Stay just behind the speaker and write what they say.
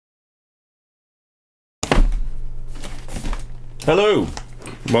Hello,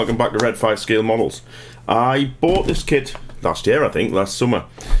 welcome back to Red 5 Scale Models. I bought this kit last year, I think, last summer,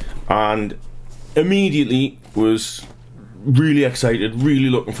 and immediately was really excited, really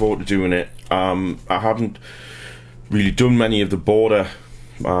looking forward to doing it. I haven't really done many of the border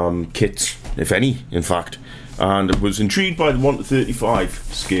kits, if any, in fact, and I was intrigued by the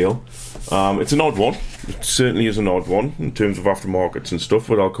 1:35 scale. It's an odd one, it certainly is an odd one in terms of aftermarkets and stuff,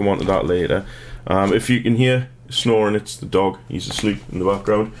 but I'll come on to that later. If you can hear snoring, it's the dog, he's asleep in the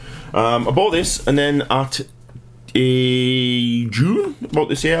background. I bought this, and then at June, about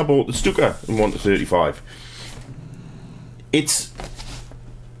this year, I bought the Stuka in 1:35. It's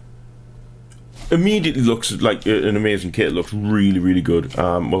immediately looks like an amazing kit. It looks really, really good.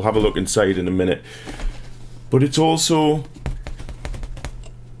 We'll have a look inside in a minute, but it's also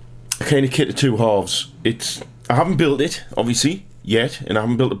a kind of kit of two halves. I haven't built it, obviously, yet, and I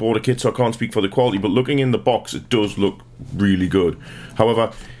haven't built the border kit, so I can't speak for the quality, but looking in the box, it does look really good.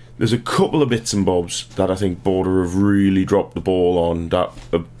 However, there's a couple of bits and bobs that I think border have really dropped the ball on that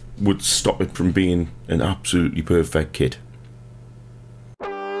would stop it from being an absolutely perfect kit.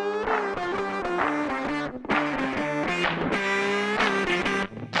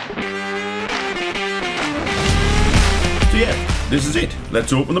 So yeah, this is it.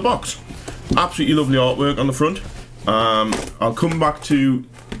 Let's open the box. Absolutely lovely artwork on the front. I'll come back to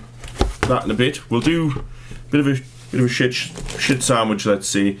that in a bit. We'll do a bit of a shit sandwich, let's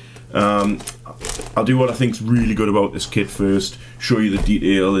say. I'll do what I think's really good about this kit first, show you the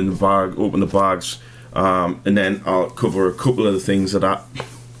detail in the bag, open the bags, and then I'll cover a couple of the things that are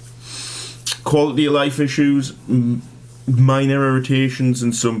quality of life issues, minor irritations,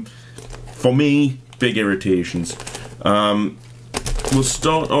 and some, for me, big irritations. We'll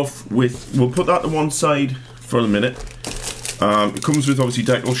start off with, we'll put that to one side for a minute. It comes with obviously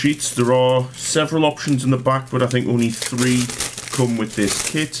decal sheets. There are several options in the back, but I think only 3 come with this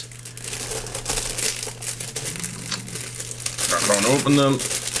kit. I can't open them.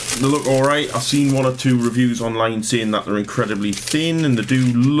 They look alright. I've seen 1 or 2 reviews online saying that they're incredibly thin, and they do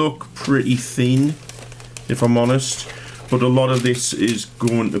look pretty thin, if I'm honest. But a lot of this is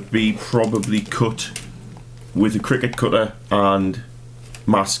going to be probably cut with a cricket cutter and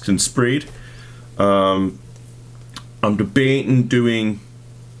masked and sprayed. I'm debating doing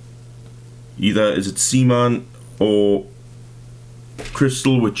either, is it Seaman or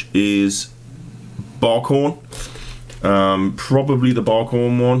Crystal, which is barkhorn. Probably the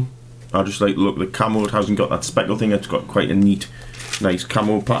barkhorn one. I just like the look of the camo. It hasn't got that speckle thing. It's got quite a neat, nice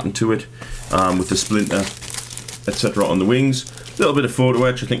camo pattern to it, with the splinter, etc. on the wings. A little bit of photo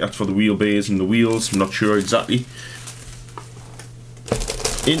etch. I think that's for the wheelbase and the wheels. I'm not sure exactly.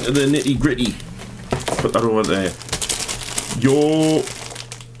 Into the nitty gritty. Put that over there. Your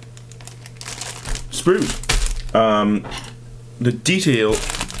sprues. The detail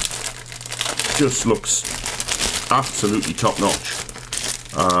just looks absolutely top notch.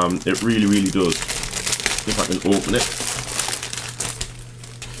 It really, really does. If I can open it.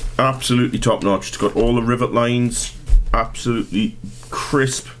 Absolutely top notch. It's got all the rivet lines. Absolutely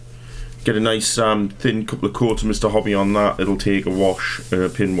crisp. Get a nice thin couple of coats of Mr. Hobby on that. It'll take a wash,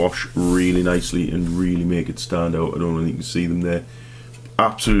 pin wash really nicely and really make it stand out. I don't know if you can see them there.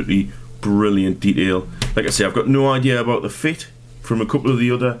 Absolutely brilliant detail. Like I say, I've got no idea about the fit. From a couple of the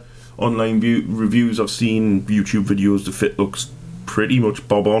other online reviews I've seen, YouTube videos, the fit looks pretty much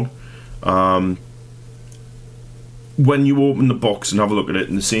bob on. When you open the box and have a look at it,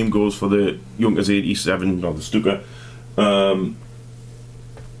 and the same goes for the Junkers 87 or the Stuka,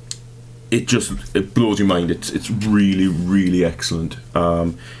 it blows your mind. It's really, really excellent.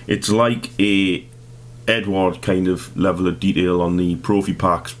 It's like a Edward kind of level of detail on the Profi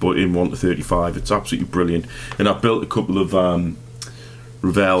packs, but in 1:35. It's absolutely brilliant. And I've built a couple of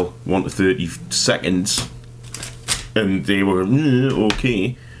Revell 1:32s, and they were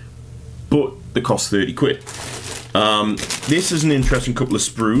okay, but they cost 30 quid. This is an interesting couple of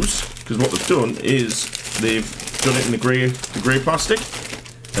sprues, because what they've done is they've done it in the grey plastic,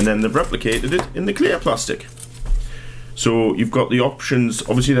 and then they've replicated it in the clear plastic. So you've got the options,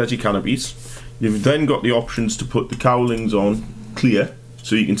 obviously there's your canopies. You've then got the options to put the cowlings on clear,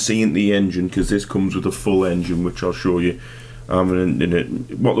 so you can see in the engine, because this comes with a full engine, which I'll show you.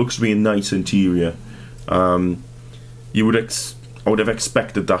 What looks to be a nice interior. I would have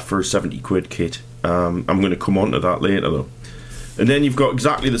expected that for a 70 quid kit. I'm going to come on to that later though. And then you've got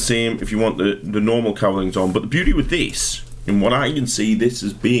exactly the same if you want the normal cowlings on. But the beauty with this, and what I can see this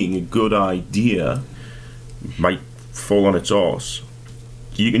as being a good idea, might fall on its arse.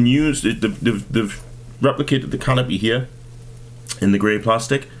 You can use they've replicated the canopy here in the grey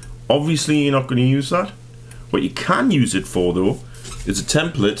plastic. Obviously you're not going to use that, What you can use it for though is a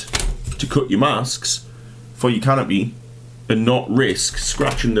template to cut your masks for your canopy and not risk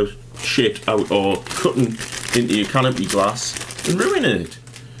scratching the shit out or cutting into your canopy glass and ruining it.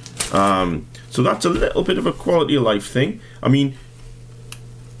 So that's a little bit of a quality of life thing. I mean,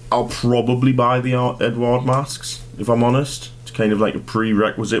 I'll probably buy the Edward masks, if I'm honest. It's kind of like a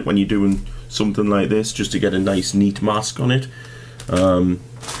prerequisite when you're doing something like this, just to get a nice neat mask on it. And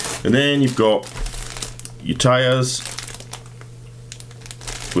then you've got your tyres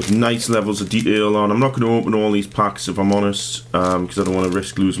with nice levels of detail on. I'm not going to open all these packs, if I'm honest, because I don't want to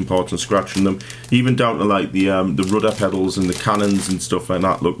risk losing parts and scratching them. Even down to like the rudder pedals and the cannons and stuff like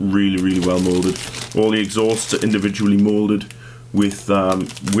that look really, really well moulded. All the exhausts are individually moulded with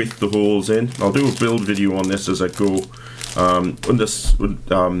the holes in. I'll do a build video on this as I go.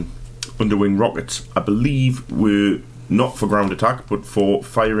 Underwing rockets, I believe, were not for ground attack, but for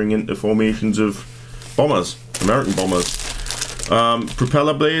firing into formations of bombers, American bombers.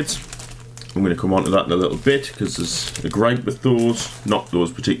 Propeller blades, I'm going to come on to that in a little bit because there's a gripe with those, not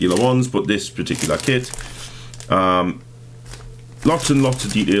those particular ones, but this particular kit. Lots and lots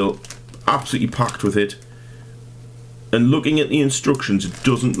of detail, absolutely packed with it. And looking at the instructions, it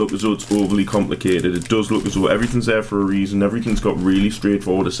doesn't look as though it's overly complicated. It does look as though everything's there for a reason. Everything's got really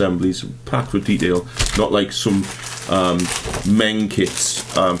straightforward assemblies, packed with detail. Not like some Meng kits,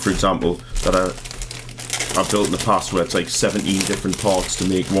 for example, that I've built in the past, where it's like 17 different parts to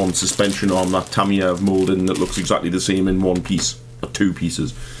make one suspension arm that Tamiya have moulded, and it looks exactly the same in one piece or two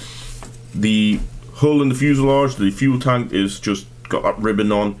pieces. The hull and the fuselage, the fuel tank is just got that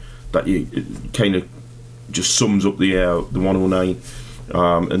ribbon on that you kind of just sums up the 109,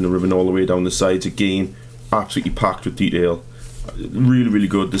 and the ribbon all the way down the sides. Again, absolutely packed with detail. Really, really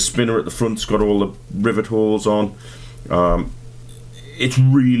good. The spinner at the front's got all the rivet holes on. It's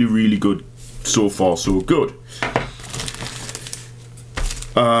really, really good. So far, so good.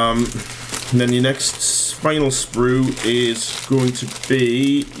 And then the next final sprue is going to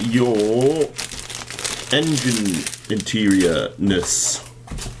be your engine interiorness.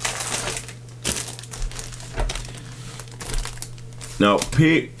 Now,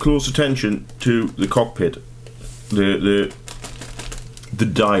 pay close attention to the cockpit, the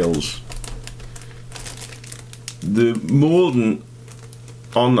dials. The moulding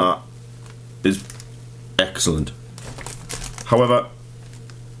on that is excellent. However,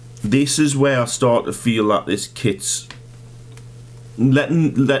 this is where I start to feel that this kit's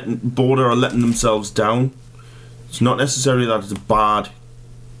letting themselves down. It's not necessarily that it's a bad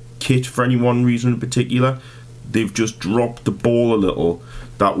kit for any one reason in particular. They've just dropped the ball a little.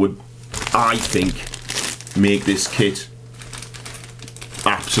 That would, I think, make this kit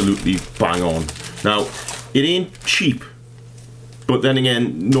absolutely bang on. Now, it ain't cheap, but then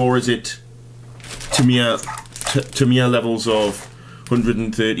again, nor is it Tamiya levels of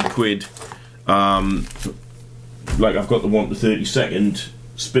 130 quid. Like I've got the 1 to 32nd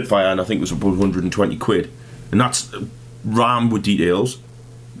Spitfire, and I think it was about 120 quid, and that's RAM with details,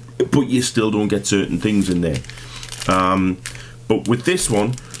 but you still don't get certain things in there. But with this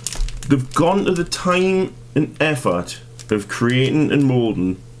one, they've gone to the time and effort of creating and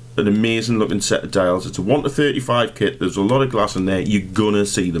moulding an amazing looking set of dials. It's a 1 to 35 kit. There's a lot of glass in there. You're gonna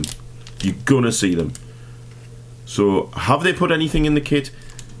see them. You're gonna see them. So have they put anything in the kit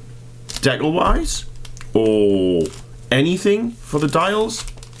decal wise or anything for the dials?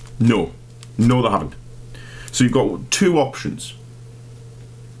 No, they haven't. So you've got two options.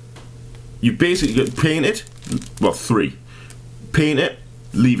 You basically get paint it, well, three. Paint it,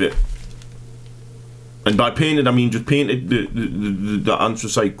 leave it. And by paint it, I mean just paint it the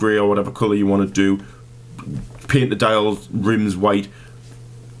anthracite grey or whatever colour you want to do. Paint the dials, rims white,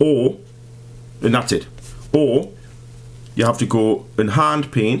 and that's it. Or you have to go and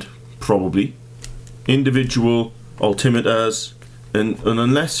hand paint, probably, individual altimeters, and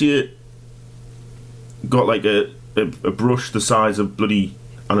unless you got like a brush the size of bloody,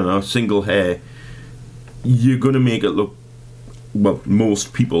 I don't know, single hair, you're going to make it look, well,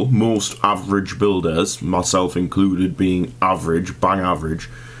 most people, most average builders, myself included being average, bang average,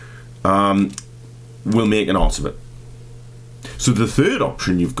 will make an arse of it. So the third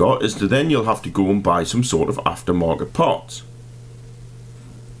option you've got is that then you'll have to go and buy some sort of aftermarket parts.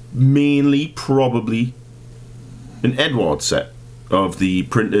 Mainly, probably, an Edward set of the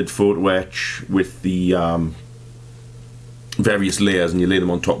printed photo etch with the various layers, and you lay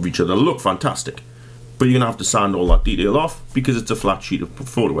them on top of each other. They'll look fantastic, but you're going to have to sand all that detail off because it's a flat sheet of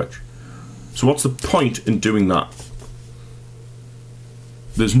photo etch. So what's the point in doing that?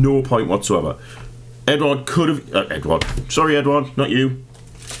 There's no point whatsoever. Edward could have... Edward, not you.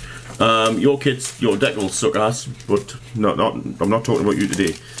 Your kits, your deck will suck ass, but I'm not talking about you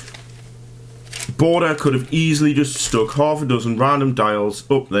today. Border could have easily just stuck half a dozen random dials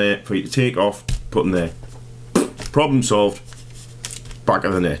up there for you to take off, put in there. Problem solved. Back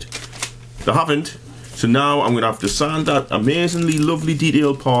of the net. They haven't, so now I'm going to have to sand that amazingly lovely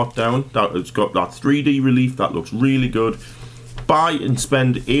detailed part down. It's got that 3D relief, that looks really good. Buy and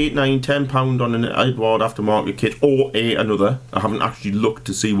spend £8, £9, £10 on an Edward aftermarket kit, or another. I haven't actually looked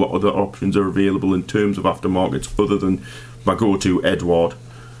to see what other options are available in terms of aftermarkets other than my go-to Edward.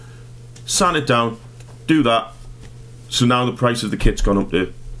 Sand it down, do that. So now the price of the kit's gone up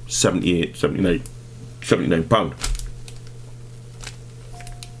to £78, £79.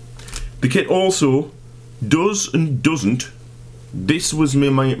 The kit also does and doesn't. This was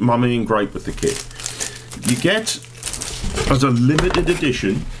my main gripe with the kit. You get, as a limited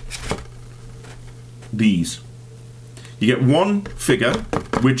edition, these. You get one figure,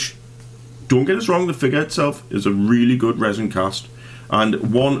 which, don't get us wrong, the figure itself is a really good resin cast,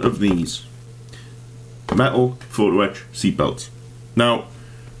 and one of these metal photo etch seatbelts. Now,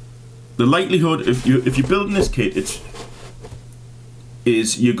 the likelihood, if you're building this kit,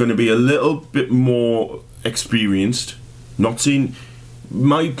 is you're going to be a little bit more experienced. Not seeing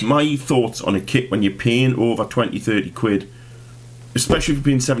my thoughts on a kit when you're paying over 20-30 quid, especially if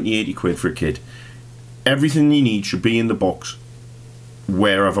you're paying 70-80 quid for a kit. Everything you need should be in the box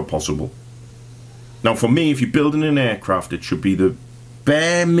wherever possible. Now for me, if you're building an aircraft, it should be the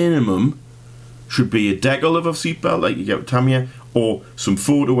bare minimum, should be a decal of a seatbelt like you get with Tamiya, or some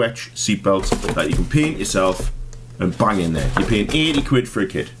photo etch seatbelts that you can paint yourself and bang in there. You're paying 80 quid for a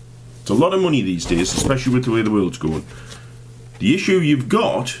kit. It's a lot of money these days, especially with the way the world's going. The issue you've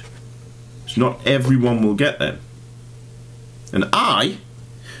got is not everyone will get them. And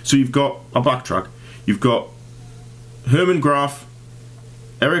so you've got, I'll backtrack, you've got Herman Graf,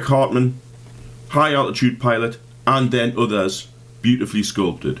 Eric Hartmann, high altitude pilot, and then others beautifully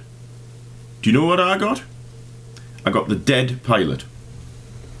sculpted. Do you know what I got? I got the dead pilot.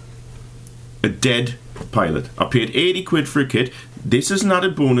 A dead pilot. I paid 80 quid for a kit. This is an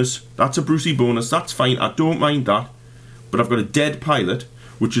added bonus. That's a Brucey bonus. That's fine. I don't mind that. But I've got a dead pilot,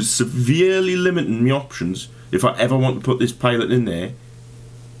 which is severely limiting my options if I ever want to put this pilot in there,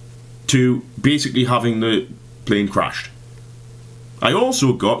 to basically having the plane crashed. I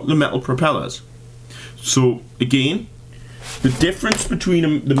also got the metal propellers. So again, the difference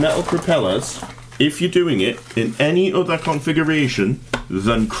between the metal propellers, if you're doing it in any other configuration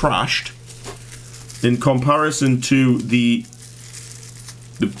than crashed, in comparison to the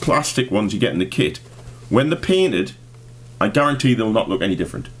plastic ones you get in the kit, when they're painted, I guarantee they'll not look any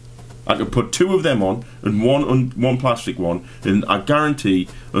different. I could put two of them on and one plastic one, and I guarantee,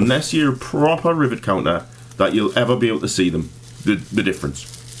 unless you're a proper rivet counter, that you'll ever be able to see them, the difference.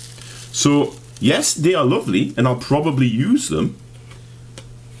 So yes, they are lovely and I'll probably use them,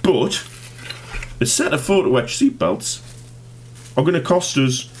 but a set of photo etch seatbelts are going to cost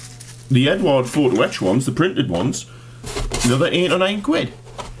us, the Edward photo etch ones, the printed ones, another 8 or 9 quid.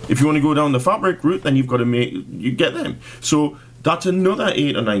 If you want to go down the fabric route, then you've got to you get them. So that's another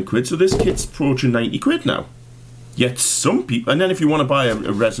 8 or 9 quid. So this kit's approaching 90 quid now. Yet some people, and then if you want to buy a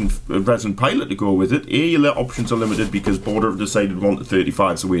resin pilot to go with it, your options are limited because Border have decided 1 to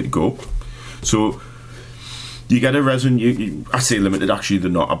 35 is the way to go. So you get a resin. I say limited. Actually, they're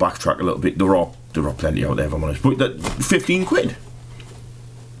not. I backtrack a little bit. There are plenty out there, if I'm honest. But that 15 quid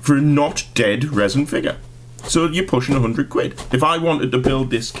for a not dead resin figure. So you're pushing 100 quid. If I wanted to build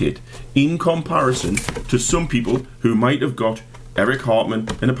this kit in comparison to some people who might have got Eric Hartmann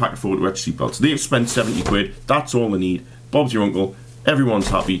and a pack of photo etch seatbelts, they've spent 70 quid. That's all they need. Bob's your uncle. Everyone's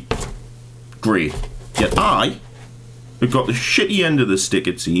happy. Great. Yet I have got the shitty end of the stick,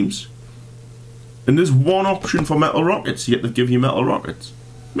 it seems. And there's one option for metal rockets, yet they give you metal rockets.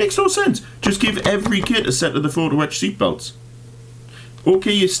 Makes no sense. Just give every kit a set of the photo etch seatbelts.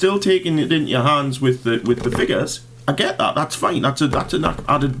 Okay, you're still taking it in your hands with the figures. I get that. That's fine. That's an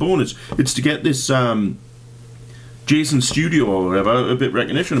added bonus. It's to get this Jason Studio or whatever a bit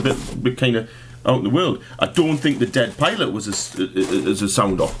recognition, a bit kind of out in the world. I don't think the dead pilot was a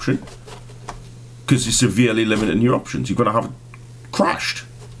sound option, because you're severely limiting your options. You've got to have it crashed.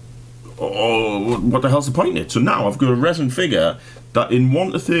 Oh, what the hell's the point in it? So now I've got a resin figure that in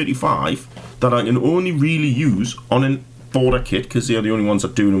 1 to 35 that I can only really use on an Border kit, because they're the only ones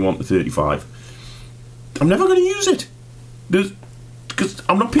that do in 1 to 35. I'm never going to use it, because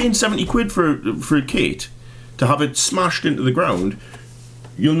I'm not paying 70 quid for a kit to have it smashed into the ground.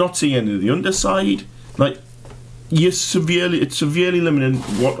 You'll not see any of the underside. Like, it's severely limiting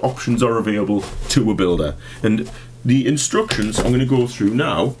what options are available to a builder. And the instructions I'm going to go through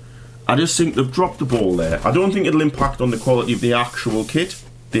now I just think they've dropped the ball there. I don't think it'll impact on the quality of the actual kit.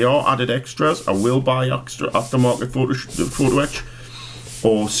 They are added extras. I will buy extra aftermarket photo etch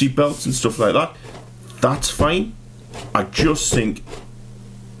or seatbelts and stuff like that. That's fine. I just think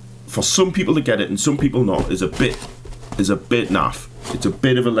for some people to get it and some people not is a bit naff. It's a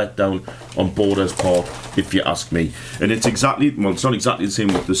bit of a letdown on Borders part, if you ask me. And it's exactly, well, it's not exactly the same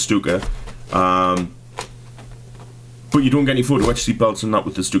with the Stuka, but you don't get any photo etch seatbelts and that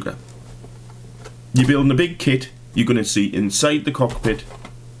with the Stuka. You're building a big kit. You're going to see inside the cockpit.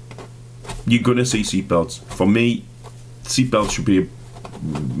 You're going to see seatbelts. For me, seatbelts should be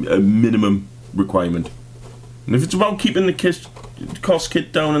a minimum requirement. And if it's about keeping the cost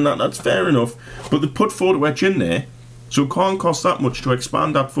kit down and that's fair enough. But they put photo etch in there, so it can't cost that much to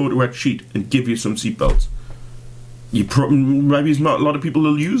expand that photo etch sheet and give you some seatbelts. Maybe not a lot of people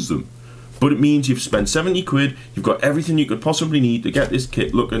will use them, but it means you've spent 70 quid, you've got everything you could possibly need to get this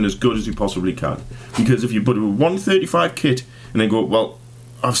kit looking as good as you possibly can. Because if you put a 135 kit and then go, well,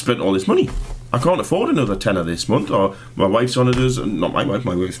 I've spent all this money, I can't afford another tenner this month, or my wife's on it as, not my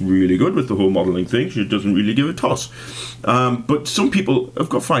wife's really good with the whole modelling thing, she doesn't really give a toss. But some people have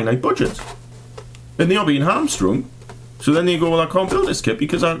got finite budgets, and they are being hamstrung, so then they go, well, I can't build this kit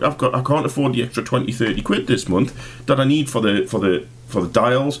because I can't afford the extra 20-30 quid this month that I need for the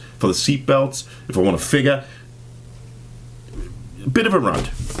dials, for the seat belts, if I want a figure. Bit of a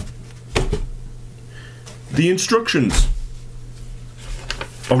rant. The instructions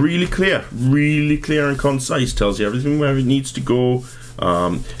are really clear and concise. Tells you everything where it needs to go.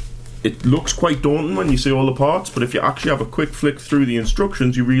 It looks quite daunting when you see all the parts, but if you actually have a quick flick through the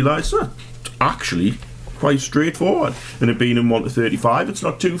instructions, you realise it's actually quite straightforward. And it being in 1 to 35, it's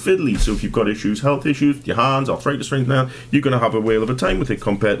not too fiddly. So if you've got issues, health issues with your hands, arthritis or anything like that, you're going to have a whale of a time with it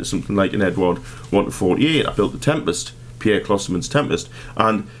compared to something like an Edward 1 to 48. I built the Tempest, Pierre Klosterman's Tempest,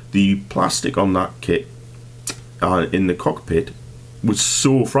 and the plastic on that kit in the cockpit was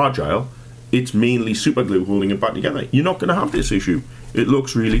so fragile, it's mainly super glue holding it back together. You're not going to have this issue. It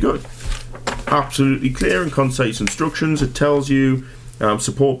looks really good. Absolutely clear and concise instructions. It tells you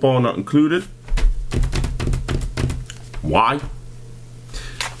support bar not included. Why?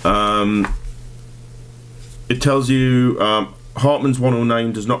 It tells you Hartmann's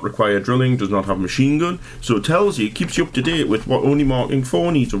 109 does not require drilling, does not have a machine gun, so it tells you, it keeps you up to date with what only Marking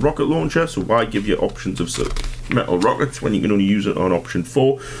 4 needs a rocket launcher, so why give you options of metal rockets when you can only use it on option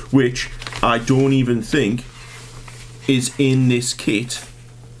 4, which I don't even think is in this kit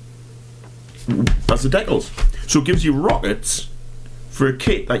as the decals. So it gives you rockets for a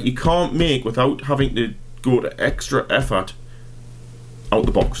kit that you can't make without having to go to extra effort out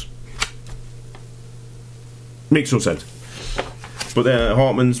the box. Makes no sense. But then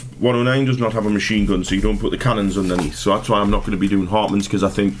Hartmann's 109 does not have a machine gun, so you don't put the cannons underneath. So that's why I'm not going to be doing Hartmann's, because I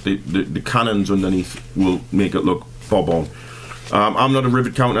think the cannons underneath will make it look bob on. I'm not a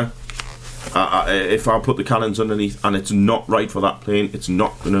rivet counter. If I put the cannons underneath and it's not right for that plane, I'm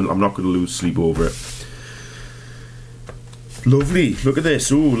not going to lose sleep over it. Lovely. Look at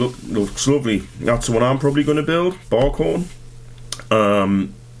this. Oh, looks lovely. That's the one I'm probably going to build. Barkhorn.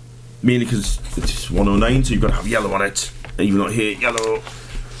 Mainly because it's 109, so you've got to have yellow on it. Even not here, yellow.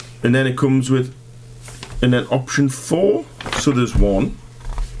 And then it comes with, and then option 4. So there's 1,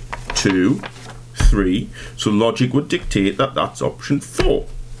 2, 3. So logic would dictate that that's option 4.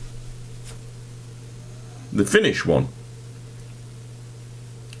 The finish one.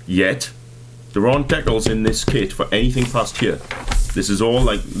 Yet there aren't decals in this kit for anything past here. This is all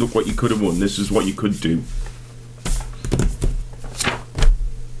like, look what you could have won. This is what you could do.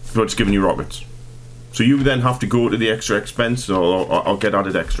 But it's giving you rockets. So you then have to go to the extra expense or get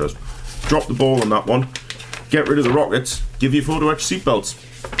added extras. Drop the ball on that one. Get rid of the rockets. Give you photo etch seatbelts.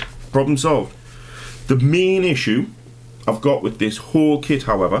 Problem solved. The main issue I've got with this whole kit,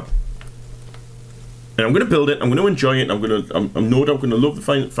 however, and I'm going to build it, I'm going to enjoy it, I'm no doubt going to love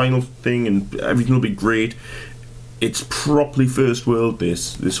the final thing and everything will be great. It's properly first world,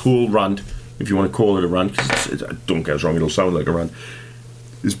 this whole rant, if you want to call it a rant, because don't get us wrong, it'll sound like a rant.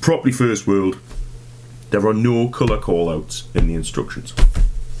 It's properly first world. There are no colour callouts in the instructions.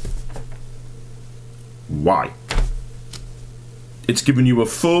 Why? It's given you a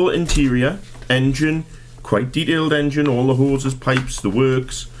full interior, engine, quite detailed engine, all the hoses, pipes, the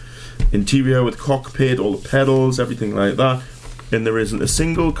works, interior with cockpit, all the pedals, everything like that, and there isn't a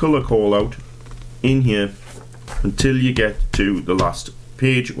single colour callout in here until you get to the last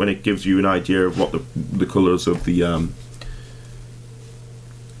page when it gives you an idea of what the colours of the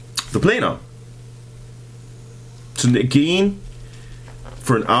plane are. So again,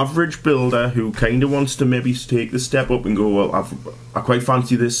 for an average builder who kind of wants to maybe take the step up and go, well, I quite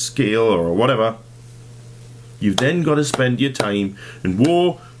fancy this scale or whatever, you've then got to spend your time, and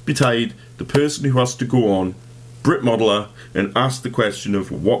woe betide the person who has to go on Brit Modeler and ask the question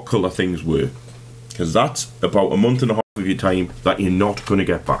of what colour things were, because that's about a month and a half of your time that you're not going to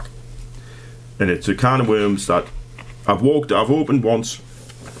get back. And it's a can of worms that I've opened once,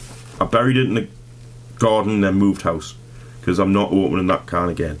 I buried it in the garden, then moved house, because I'm not opening that can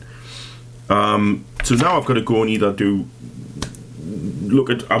again. So now I've got to go and either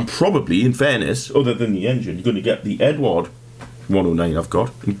I'm probably, in fairness, other than the engine, going to get the Edward 109 I've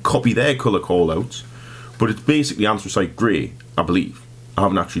got and copy their colour callouts, but it's basically anthracite grey, I believe. I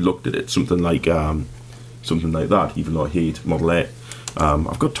haven't actually looked at it. Something like that, even though I hate Model A.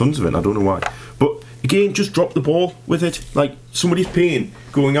 I've got tons of it, I don't know why. But again, just drop the ball with it. Like, somebody's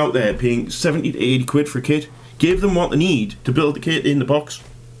going out there paying 70 to 80 quid for a kit. Give them what they need to build the kit in the box.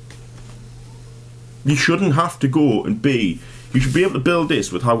 You shouldn't have to go and you should be able to build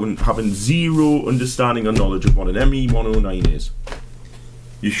this with having zero understanding or knowledge of what an ME109 is.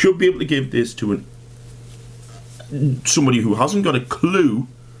 You should be able to give this to somebody who hasn't got a clue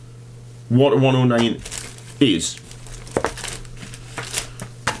what a 109 is.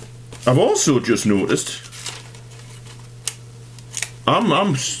 I've also just noticed, I've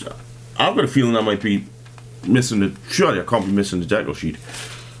got a feeling I might be missing surely I can't be missing the decal sheet.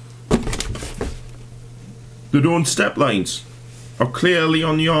 The don't step lines are clearly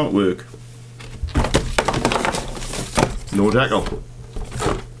on the artwork. No decal.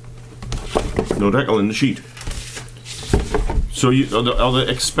 No decal in the sheet. So are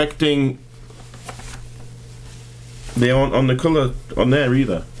they expecting, they aren't on the colour on there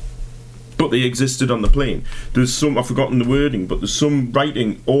either, but they existed on the plane. There's some, I've forgotten the wording, but there's some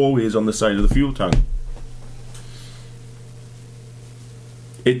writing always on the side of the fuel tank.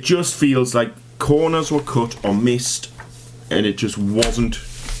 It just feels like corners were cut or missed, and it just wasn't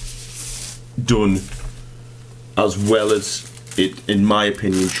done as well as it, in my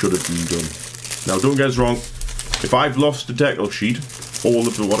opinion, should have been done. Now, don't get us wrong, if I've lost the decal sheet, all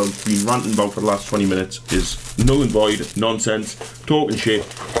of what I've been ranting about for the last 20 minutes is null and void, nonsense, talking shit.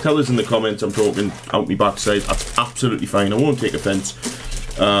 Tell us in the comments I'm talking out my backside. That's absolutely fine. I won't take offence.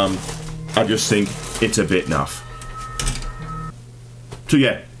 I just think it's a bit naff. So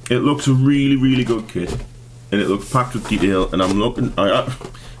yeah, it looks a really, really good kit, and it looks packed with detail. And I'm looking,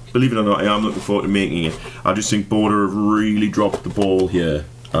 believe it or not, I am looking forward to making it. I just think Border have really dropped the ball here.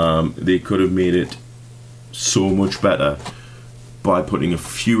 They could have made it so much better by putting a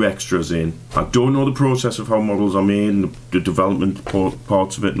few extras in. I don't know the process of how models are made and the development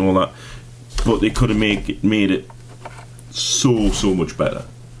parts of it and all that, but they could have made it so much better.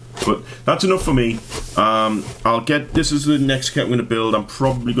 But that's enough for me. This is the next kit I'm going to build. I'm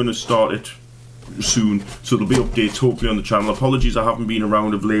probably going to start it soon, so there'll be updates hopefully on the channel. Apologies I haven't been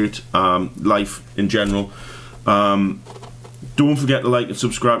around of late, life in general. Don't forget to like and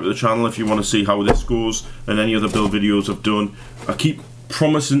subscribe to the channel if you want to see how this goes and any other build videos I've done. I keep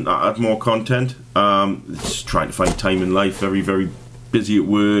promising to add more content. It's trying to find time in life, very, very busy at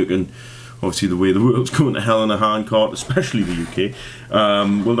work, and obviously the way the world's going to hell in a handcart, especially the UK.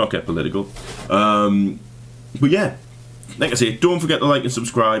 We'll not get political. But yeah, like I say, don't forget to like and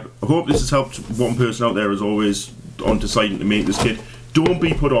subscribe. I hope this has helped one person out there, as always, on deciding to make this kit. Don't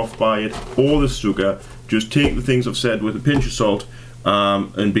be put off by it or the sugar. Just take the things I've said with a pinch of salt,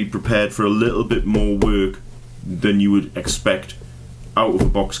 and be prepared for a little bit more work than you would expect out of a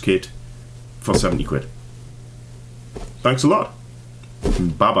box kit for 70 quid. Thanks a lot.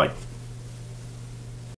 Bye bye.